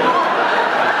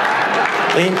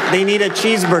 They need a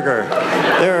cheeseburger.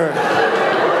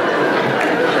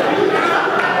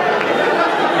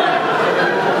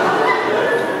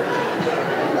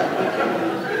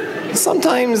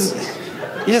 Sometimes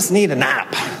you just need a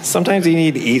nap. Sometimes you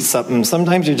need to eat something.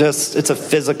 Sometimes it's a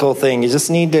physical thing. You just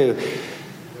need to,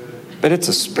 but it's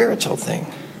a spiritual thing.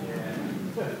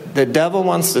 The devil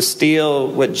wants to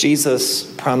steal what Jesus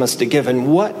promised to give.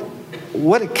 And what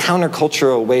a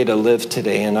countercultural way to live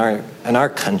today in our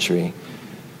country.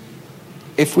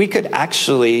 If we could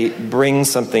actually bring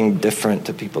something different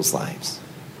to people's lives.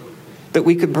 That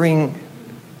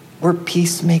we're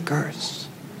peacemakers.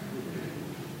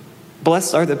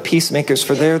 Blessed are the peacemakers,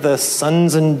 for they're the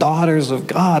sons and daughters of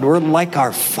God. We're like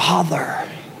our Father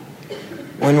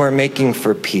when we're making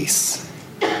for peace.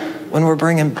 When we're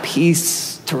bringing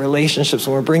peace to relationships,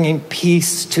 when we're bringing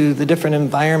peace to the different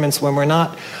environments, when we're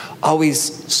not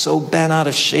always so bent out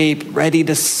of shape, ready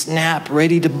to snap,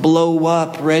 ready to blow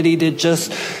up, ready to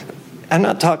just... I'm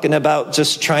not talking about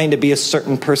just trying to be a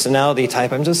certain personality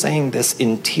type. I'm just saying this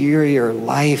interior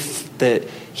life that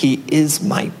he is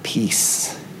my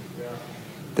peace.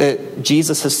 That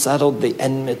Jesus has settled the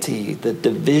enmity, the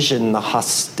division, the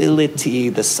hostility,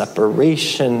 the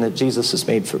separation, that Jesus has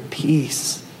made for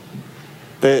peace.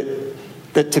 That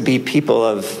to be people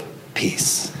of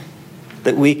peace.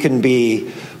 That we can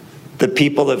be the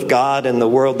people of God in the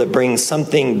world that brings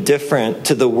something different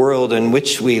to the world in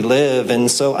which we live. And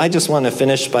so I just want to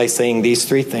finish by saying these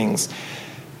three things.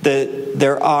 That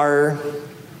there are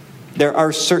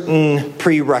certain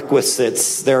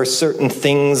prerequisites. There are certain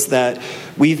things that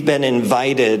we've been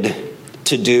invited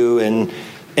to do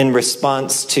in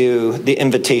response to the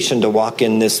invitation to walk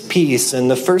in this peace. And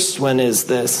the first one is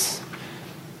this: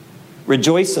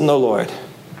 rejoice in the Lord.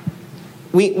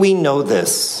 We know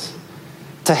this.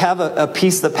 To have a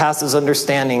peace that passes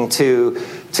understanding,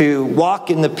 to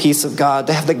walk in the peace of God,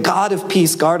 to have the God of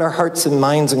peace guard our hearts and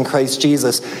minds in Christ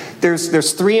Jesus.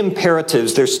 There's three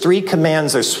imperatives, there's three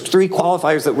commands, there's three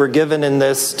qualifiers that we're given in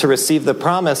this to receive the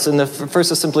promise. And the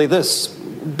first is simply this,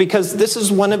 because this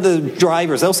is one of the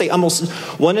drivers. They'll say almost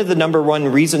one of the number one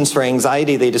reasons for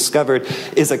anxiety they discovered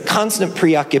is a constant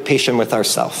preoccupation with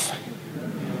ourself.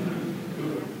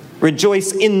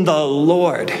 Rejoice in the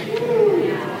Lord.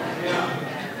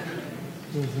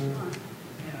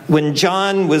 When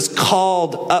John was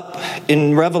called up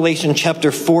in Revelation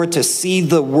chapter 4 to see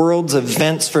the world's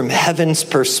events from heaven's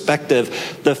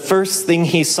perspective, the first thing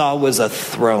he saw was a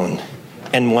throne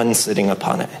and one sitting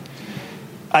upon it.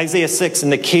 Isaiah 6, in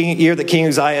the year that King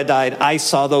Uzziah died, I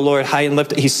saw the Lord high and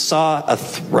lifted. He saw a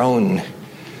throne.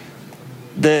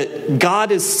 That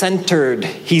God is centered.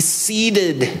 He's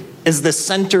seated as the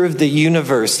center of the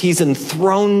universe. He's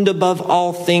enthroned above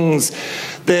all things.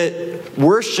 That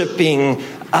worshiping,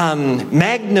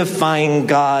 magnifying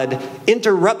God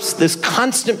interrupts this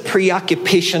constant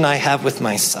preoccupation I have with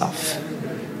myself.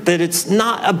 That it's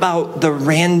not about the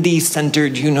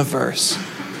Randy-centered universe.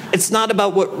 It's not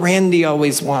about what Randy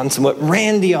always wants and what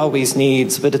Randy always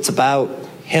needs, but it's about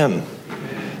him.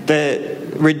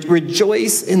 That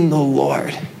rejoice in the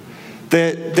Lord.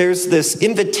 That there's this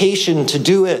invitation to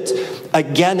do it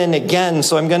again and again.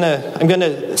 So I'm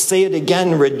gonna say it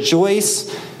again.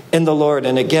 Rejoice in the Lord.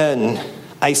 And again,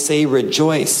 I say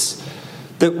rejoice.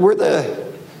 That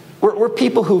we're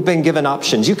people who've been given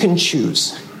options. You can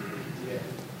choose.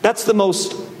 That's the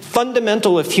most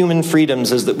fundamental of human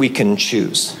freedoms, is that we can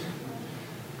choose.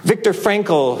 Viktor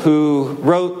Frankl, who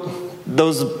wrote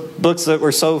those books that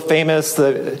were so famous,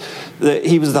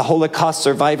 he was the Holocaust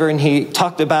survivor, and he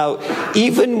talked about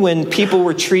even when people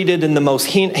were treated in the most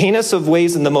heinous of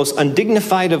ways, in the most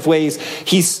undignified of ways,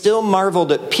 he still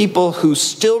marveled at people who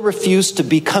still refused to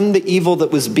become the evil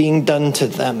that was being done to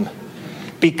them,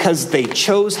 because they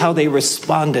chose how they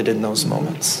responded in those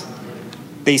moments.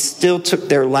 They still took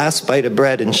their last bite of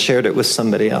bread and shared it with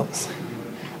somebody else.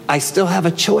 I still have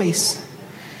a choice.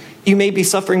 You may be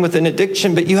suffering with an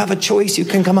addiction, but you have a choice. You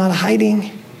can come out of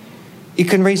hiding. You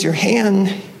can raise your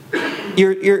hand.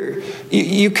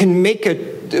 You can make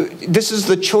this is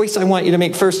the choice I want you to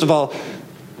make. First of all,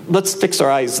 let's fix our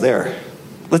eyes there.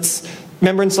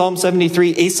 Remember in Psalm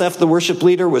 73, Asaph, the worship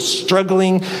leader, was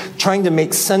struggling, trying to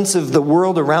make sense of the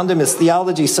world around him. His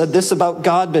theology said this about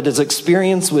God, but his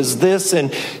experience was this.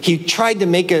 And he tried to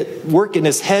make it work in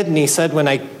his head. And he said, when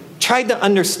I tried to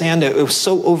understand it, it was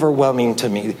so overwhelming to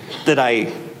me that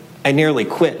I nearly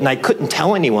quit. And I couldn't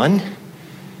tell anyone,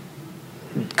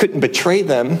 couldn't betray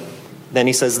them. Then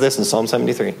he says this in Psalm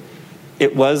 73.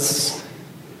 It was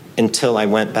until I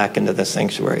went back into the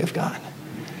sanctuary of God.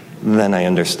 Then I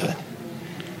understood.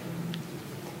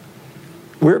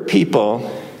 We're people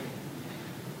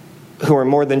who are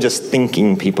more than just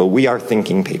thinking people. We are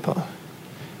thinking people.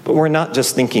 But we're not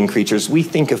just thinking creatures. We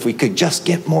think if we could just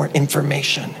get more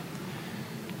information.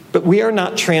 But we are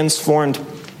not transformed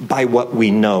by what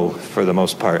we know, for the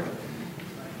most part.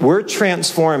 We're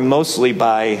transformed mostly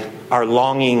by our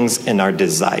longings and our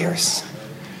desires.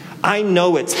 I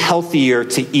know it's healthier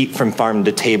to eat from farm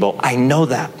to table. I know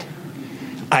that.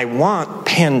 I want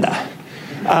panda.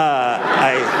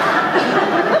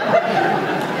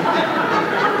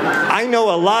 I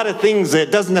know a lot of things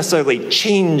that doesn't necessarily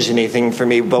change anything for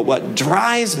me, but what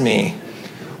drives me,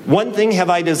 one thing have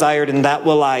I desired, and that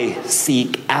will I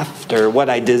seek after. What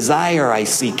I desire, I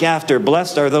seek after.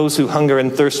 Blessed are those who hunger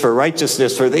and thirst for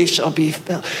righteousness, for they shall be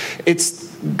filled.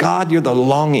 It's, God, you're the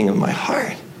longing of my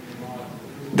heart.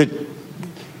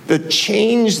 The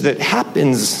change that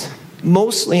happens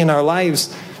mostly in our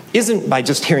lives isn't by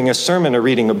just hearing a sermon or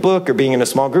reading a book or being in a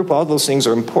small group. All those things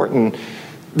are important.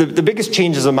 The biggest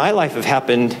changes in my life have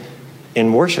happened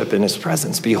in worship in his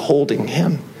presence, beholding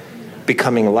him,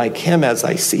 becoming like him as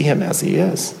I see him as he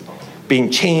is,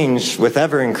 being changed with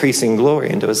ever increasing glory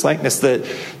into his likeness.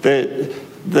 The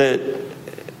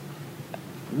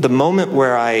moment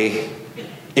where I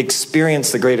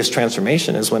experience the greatest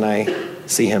transformation is when I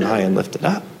see him high and lifted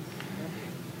up.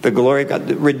 The glory of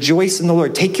God. Rejoice in the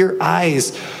Lord. Take your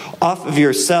eyes off of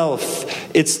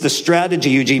yourself. It's the strategy,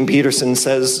 Eugene Peterson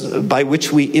says, by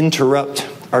which we interrupt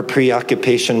our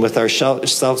preoccupation with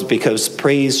ourselves, because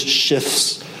praise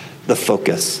shifts the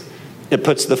focus. It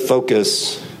puts the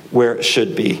focus where it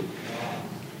should be.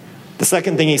 The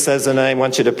second thing he says, and I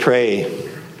want you to pray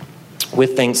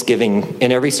with thanksgiving.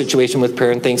 In every situation with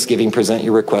prayer and thanksgiving, present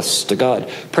your requests to God.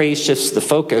 Praise shifts the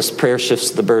focus. Prayer shifts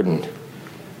the burden.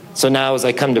 So now as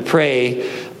I come to pray,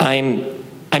 I'm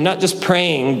not just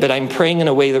praying, but I'm praying in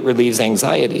a way that relieves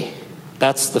anxiety.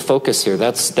 That's the focus here.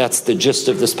 That's the gist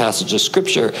of this passage of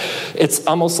Scripture. It's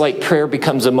almost like prayer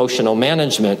becomes emotional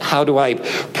management. How do I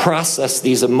process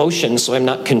these emotions so I'm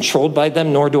not controlled by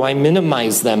them, nor do I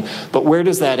minimize them? But where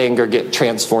does that anger get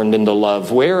transformed into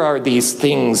love? Where are these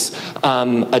things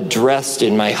addressed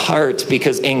in my heart?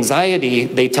 Because anxiety,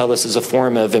 they tell us, is a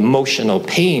form of emotional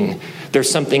pain. There's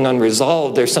something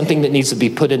unresolved. There's something that needs to be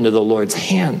put into the Lord's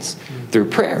hands through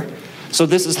prayer. So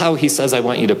this is how he says, I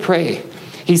want you to pray.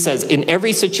 He says, in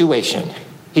every situation,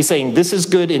 he's saying, this is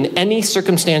good in any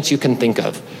circumstance you can think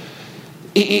of.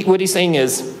 What he's saying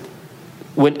is,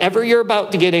 whenever you're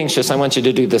about to get anxious, I want you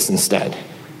to do this instead.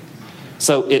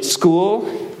 So at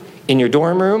school, in your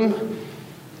dorm room,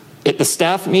 at the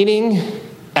staff meeting,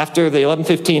 after the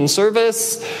 11:15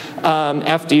 service,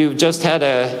 after you've just had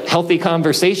a healthy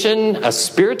conversation, a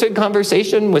spirited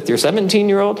conversation with your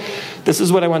 17-year-old, this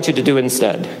is what I want you to do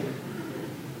instead.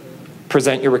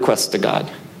 Present your requests to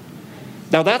God.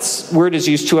 Now that word is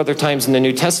used 2 other times in the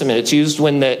New Testament. It's used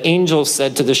when the angel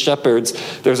said to the shepherds,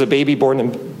 there's a baby born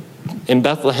in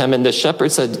Bethlehem, and the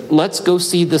shepherd said, let's go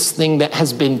see this thing that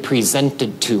has been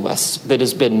presented to us, that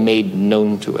has been made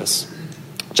known to us.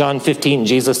 John 15,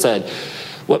 Jesus said,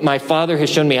 what my Father has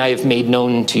shown me, I have made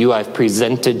known to you, I've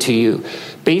presented to you.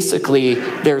 Basically,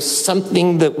 there's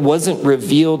something that wasn't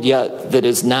revealed yet that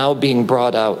is now being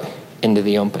brought out into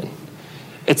the open.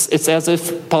 It's as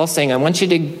if Paul's saying, I want you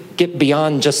to get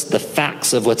beyond just the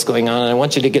facts of what's going on, and I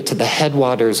want you to get to the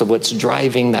headwaters of what's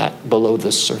driving that below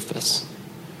the surface.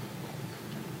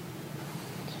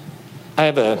 I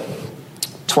have a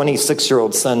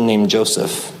 26-year-old son named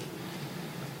Joseph.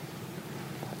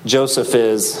 Joseph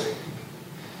is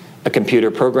a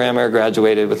computer programmer,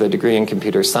 graduated with a degree in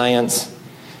computer science.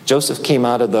 Joseph came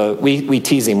out of we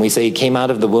tease him, we say he came out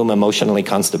of the womb emotionally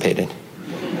constipated.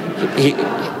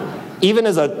 Even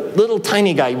as a little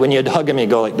tiny guy, when you'd hug him, he'd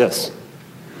go like this.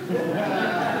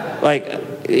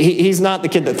 Like, he's not the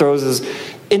kid that throws his...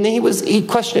 And he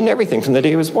questioned everything from the day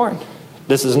he was born.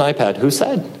 This is an iPad. Who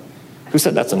said? Who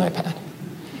said that's an iPad?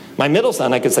 My middle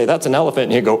son, I could say, that's an elephant,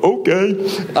 and he'd go, okay.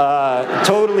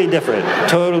 Totally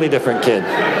different kid.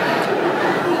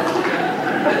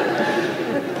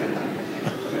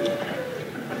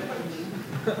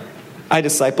 I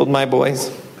discipled my boys.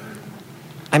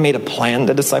 I made a plan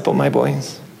to disciple my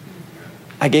boys.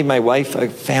 I gave my wife a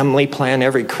family plan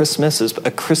every Christmas as a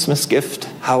Christmas gift,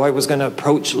 how I was going to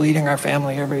approach leading our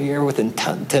family every year with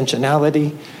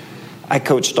intentionality. I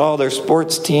coached all their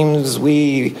sports teams.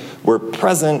 We were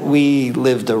present. We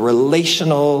lived a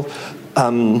relational,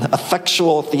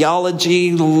 effectual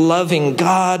theology. Loving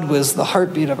God was the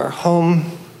heartbeat of our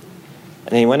home.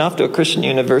 And he went off to a Christian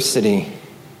university.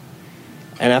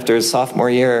 And after his sophomore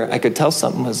year, I could tell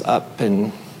something was up.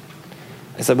 And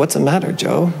I said, what's the matter,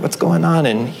 Joe? What's going on?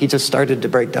 And he just started to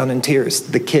break down in tears,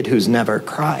 the kid who's never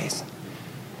cries.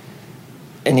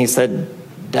 And he said,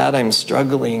 Dad, I'm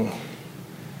struggling.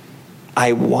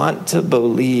 I want to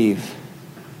believe,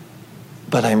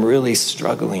 but I'm really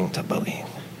struggling to believe.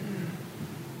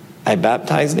 I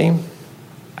baptized him.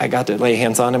 I got to lay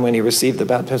hands on him when he received the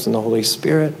baptism of the Holy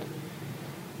Spirit.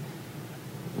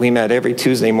 We met every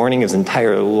Tuesday morning his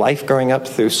entire life growing up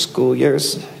through school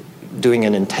years, doing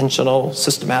an intentional,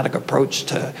 systematic approach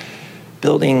to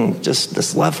building just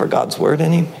this love for God's word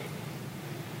in him.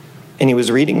 And he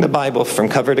was reading the Bible from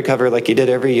cover to cover like he did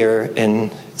every year.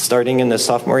 And starting in the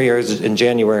sophomore year in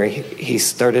January, he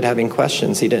started having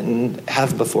questions he didn't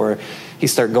have before. He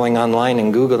started going online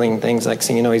and Googling things. Next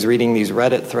thing you know, he's reading these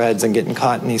Reddit threads and getting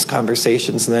caught in these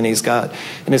conversations. And then he's got,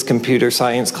 in his computer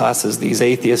science classes, these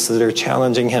atheists that are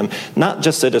challenging him, not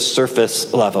just at a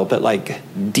surface level, but like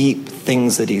deep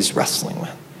things that he's wrestling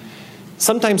with.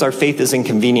 Sometimes our faith is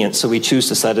inconvenient, so we choose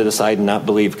to set it aside and not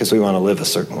believe because we want to live a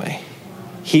certain way.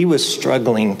 He was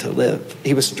struggling to live.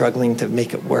 He was struggling to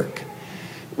make it work.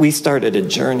 We started a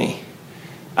journey.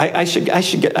 I should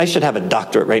have a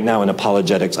doctorate right now in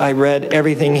apologetics. I read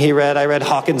everything he read. I read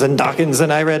Hawkins and Dawkins,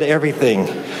 and I read everything.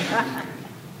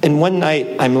 And one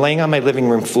night, I'm laying on my living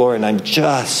room floor, and I'm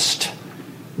just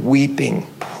weeping,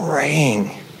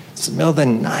 praying. It's the middle of the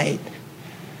night.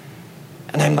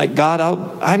 And I'm like, God,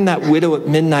 I'm that widow at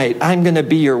midnight. I'm going to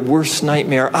be your worst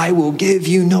nightmare. I will give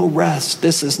you no rest.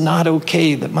 This is not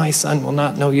okay that my son will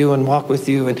not know you and walk with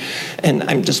you. And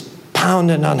I'm just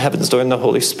pounding on heaven's door, and the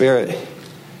Holy Spirit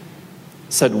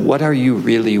said, what are you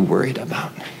really worried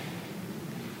about?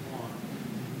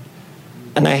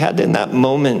 And I had in that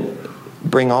moment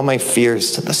bring all my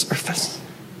fears to the surface.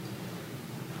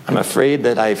 I'm afraid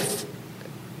that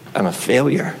I'm a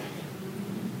failure.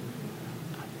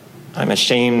 I'm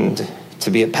ashamed to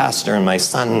be a pastor, and my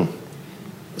son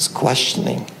is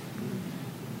questioning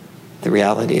the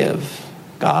reality of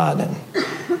God. And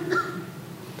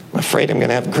I'm afraid I'm going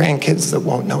to have grandkids that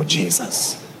won't know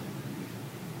Jesus.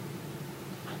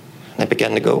 And I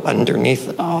began to go underneath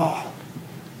it all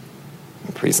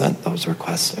and present those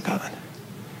requests to God.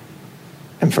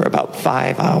 And for about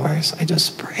 5 hours, I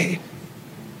just prayed.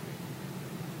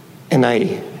 And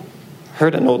I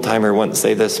heard an old timer once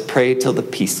say this: pray till the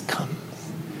peace comes.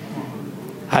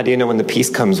 How do you know when the peace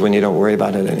comes? When you don't worry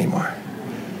about it anymore.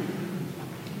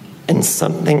 And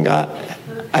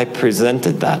I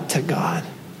presented that to God,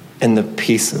 and the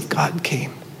peace of God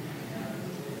came.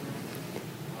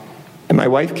 And my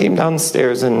wife came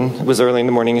downstairs, and it was early in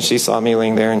the morning, and she saw me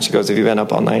laying there, and she goes, have you been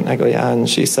up all night? And I go, yeah. And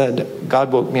she said,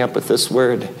 God woke me up with this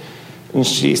word. And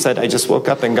she said, I just woke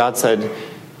up, and God said,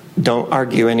 don't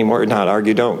argue anymore. Not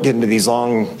argue. Don't get into these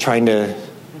long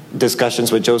discussions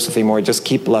with Joseph anymore. Just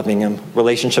keep loving him.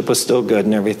 Relationship was still good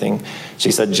and everything.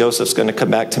 She said, Joseph's going to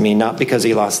come back to me, not because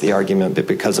he lost the argument, but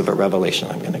because of a revelation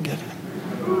I'm going to give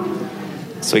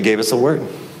him. So he gave us a word.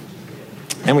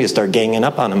 And we just start ganging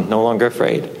up on him, no longer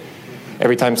afraid.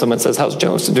 Every time someone says, how's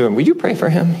Joseph doing? Will you pray for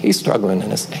him? He's struggling in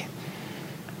his faith.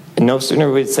 And no sooner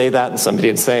would we say that, and somebody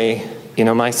would say,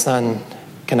 my son,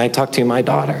 can I talk to you, my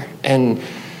daughter? And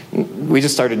we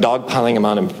just started dogpiling him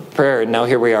on in prayer. And now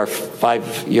here we are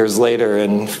 5 years later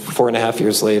and 4.5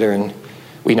 years later, and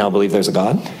we now believe there's a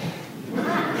God.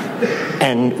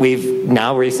 And we've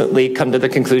now recently come to the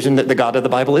conclusion that the God of the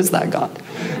Bible is that God.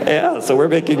 Yeah, so we're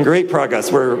making great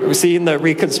progress. We're seeing the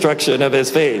reconstruction of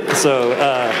his faith. So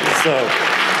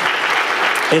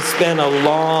it's been a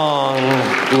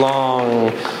long,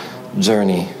 long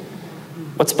journey.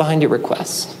 What's behind your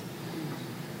request?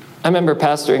 I remember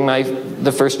pastoring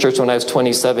the first church when I was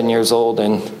 27 years old,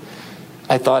 and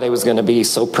I thought I was going to be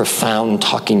so profound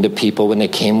talking to people when they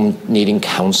came needing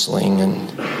counseling.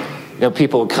 And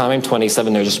people would come, I'm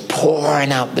 27, they're just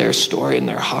pouring out their story in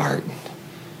their heart.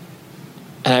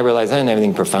 And I realized I didn't have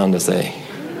anything profound to say.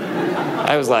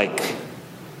 I was like,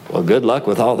 well, good luck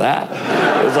with all that.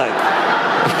 It was like,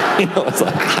 it's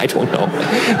like, I don't know.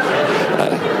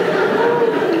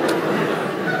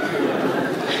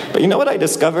 But you know what I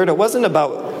discovered? It wasn't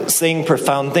about saying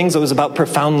profound things. It was about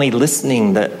profoundly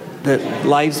listening, that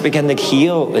lives began to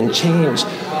heal and change.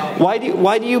 Why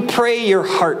do you pray your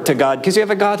heart to God? Because you have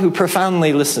a God who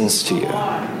profoundly listens to you.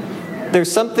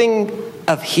 There's something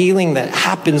of healing that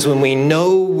happens when we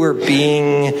know we're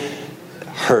being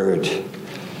heard.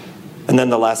 And then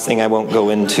the last thing, I won't go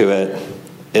into it,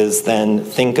 is then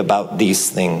think about these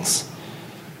things.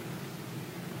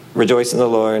 Rejoice in the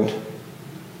Lord.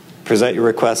 Present your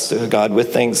requests to God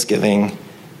with thanksgiving.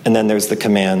 And then there's the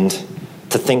command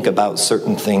to think about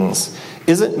certain things.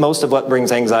 Isn't most of what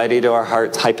brings anxiety to our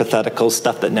hearts hypothetical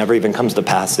stuff that never even comes to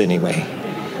pass anyway?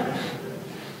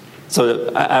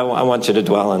 So I want you to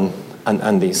dwell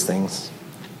on these things.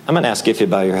 I'm going to ask you if you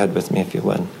bow your head with me, if you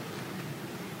would.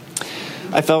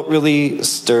 I felt really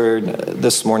stirred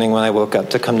this morning when I woke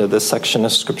up to come to this section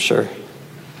of Scripture.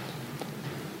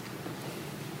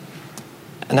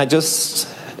 And I just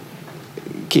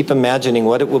keep imagining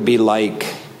what it will be like,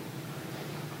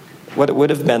 what it would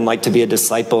have been like to be a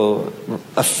disciple,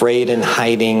 afraid and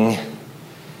hiding,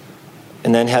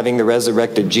 and then having the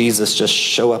resurrected Jesus just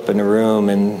show up in a room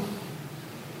and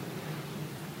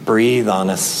breathe on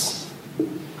us,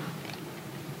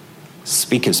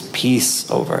 speak his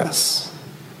peace over us.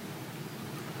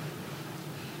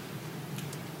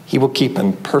 He will keep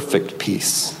in perfect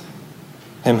peace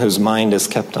him whose mind is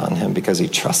kept on him because he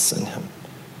trusts in him.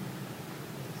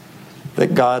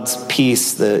 That God's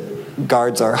peace that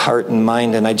guards our heart and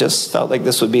mind, and I just felt like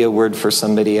this would be a word for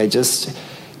somebody.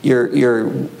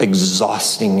 You're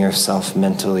exhausting yourself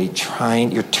mentally,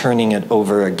 you're turning it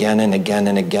over again and again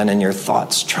and again in your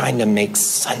thoughts, trying to make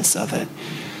sense of it,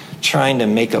 trying to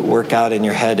make it work out in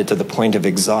your head to the point of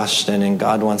exhaustion. And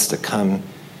God wants to come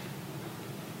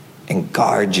and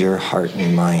guard your heart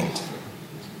and mind.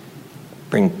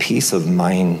 Bring peace of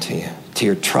mind to you, to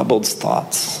your troubled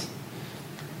thoughts,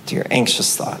 to your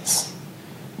anxious thoughts.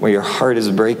 Where your heart is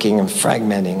breaking and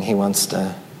fragmenting, he wants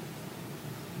to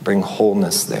bring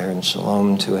wholeness there and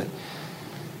shalom to it.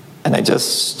 And I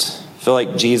just feel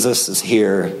like Jesus is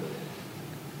here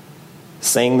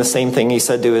saying the same thing he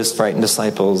said to his frightened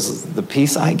disciples. The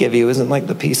peace I give you isn't like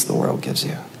the peace the world gives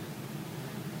you.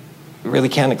 You really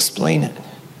can't explain it.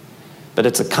 But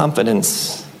it's a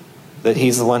confidence that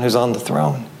he's the one who's on the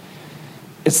throne.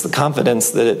 It's the confidence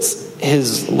that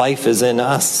his life is in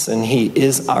us and he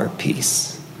is our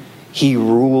peace. He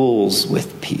rules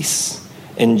with peace.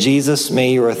 And Jesus,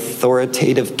 may your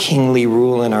authoritative kingly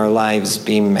rule in our lives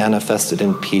be manifested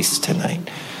in peace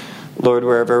tonight. Lord,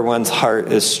 wherever everyone's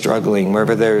heart is struggling,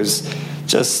 wherever there's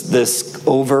just this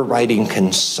overriding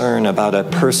concern about a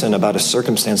person, about a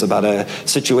circumstance, about a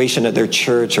situation at their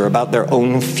church, or about their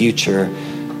own future,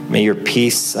 may your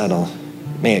peace settle.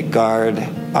 May it guard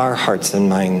our hearts and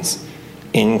minds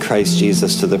in Christ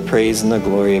Jesus, to the praise and the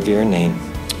glory of your name.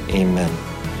 Amen.